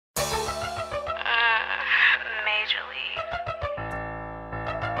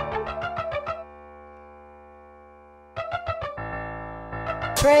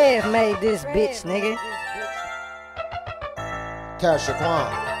Trev made this bitch, nigga. Quon.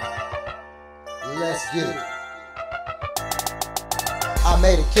 Let's get it. I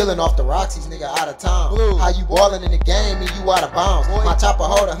made a killing off the Roxy's, nigga, out of town. How you ballin' in the game and you out of bounds? My chopper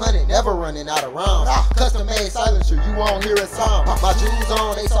hold 100, never running out of rounds. Custom made silencer, you won't hear a sound. My jewels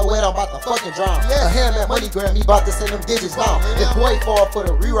on, they so wet, I'm about to fucking drown. A ham at MoneyGram, he about to send them digits down. If boy fall for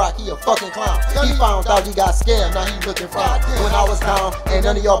the re-rock, he a fucking clown. He found out he got scammed, now he looking fine. When I was down, ain't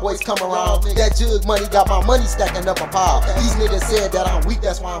none of y'all boys come around. That jug money got my money stacking up a pile. These niggas said that I'm weak,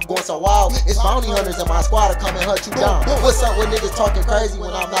 that's why I'm going so wild. It's bounty hunters in my squad to come and hunt you down. What's up with niggas talking crazy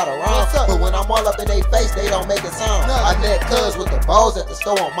when I'm not around? But when I'm all up in their face, they don't make a sound. I net cuz with the balls at the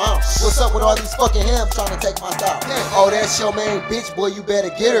store on mount. What's up with all these fucking hams trying to take my style? Oh, that's your main bitch, boy, you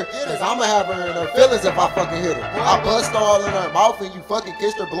better get her. Cause I'ma have her in her feelings if I fucking hit her. I bust all in her mouth and you fucking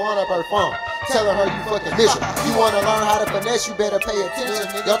kissed her, blowing up her phone. Telling her you fucking miss her. You wanna learn how to finesse, you better pay attention.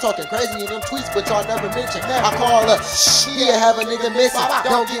 Y'all talking crazy in them tweets, but y'all never mention. I call her, yeah, have a nigga missing.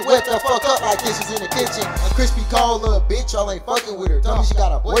 Don't get wet the fuck up like this is in the kitchen. A crispy cold little bitch, y'all ain't fucking with her. Tell me she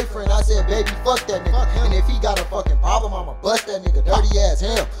got a boyfriend, I said, baby, fuck that nigga. And if he got a fucking problem, I'ma bust that nigga. Dirty ass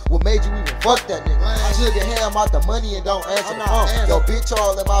ham. What made you even fuck that nigga? Jug a ham out the money and don't answer the phone. Yo, bitch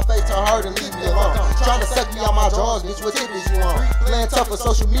all in my face, tell her to leave me alone. Tryna suck me out my drawers, bitch, what tip is you on? Playing tough for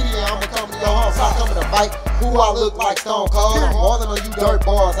social media, I'ma come to your home. Stop coming to fight. Who I look like Stone Cold? I'm balling on you dirt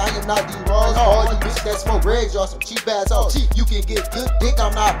bars, I am not D-Rose. All you bitches that smoke rigs, y'all some cheap ass hoes. You can get good dick,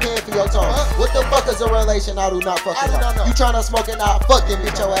 I'm not paying for your toes. What the fuck is a relation? I do not fucking know. You tryna smoke and not fucking,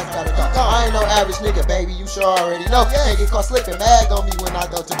 bitch, your ass gotta go. I ain't no average nigga, baby, you sure already know. Can't get caught slipping mag on me when I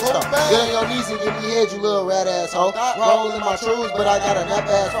go to the store. Get on your knees and give me head, you little rat asshole. Roll in my trues, but I got a nap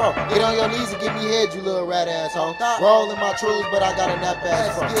ass fro. Get on your knees and give me head, you little rat asshole. Roll in my trues, but I got a nap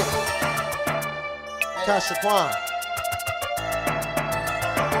ass fro. Quon.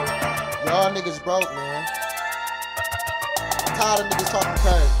 Y'all niggas broke, man. Tired of niggas talking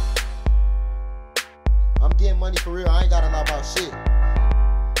crazy. I'm getting money for real, I ain't gotta lie about shit.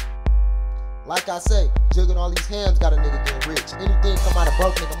 Like I say, jugging all these hams got a nigga getting rich. Anything come out of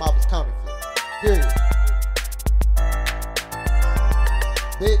broke nigga mouth is counterfeit. Period.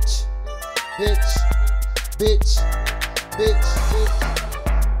 Bitch, bitch, bitch, bitch, bitch.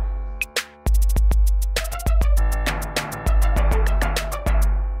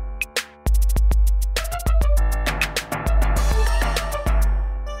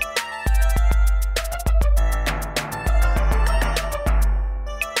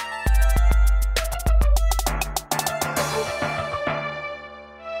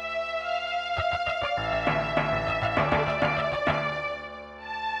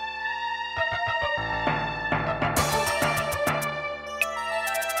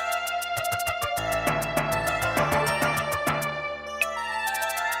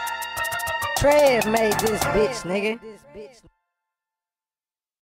 Trev made this bitch, nigga.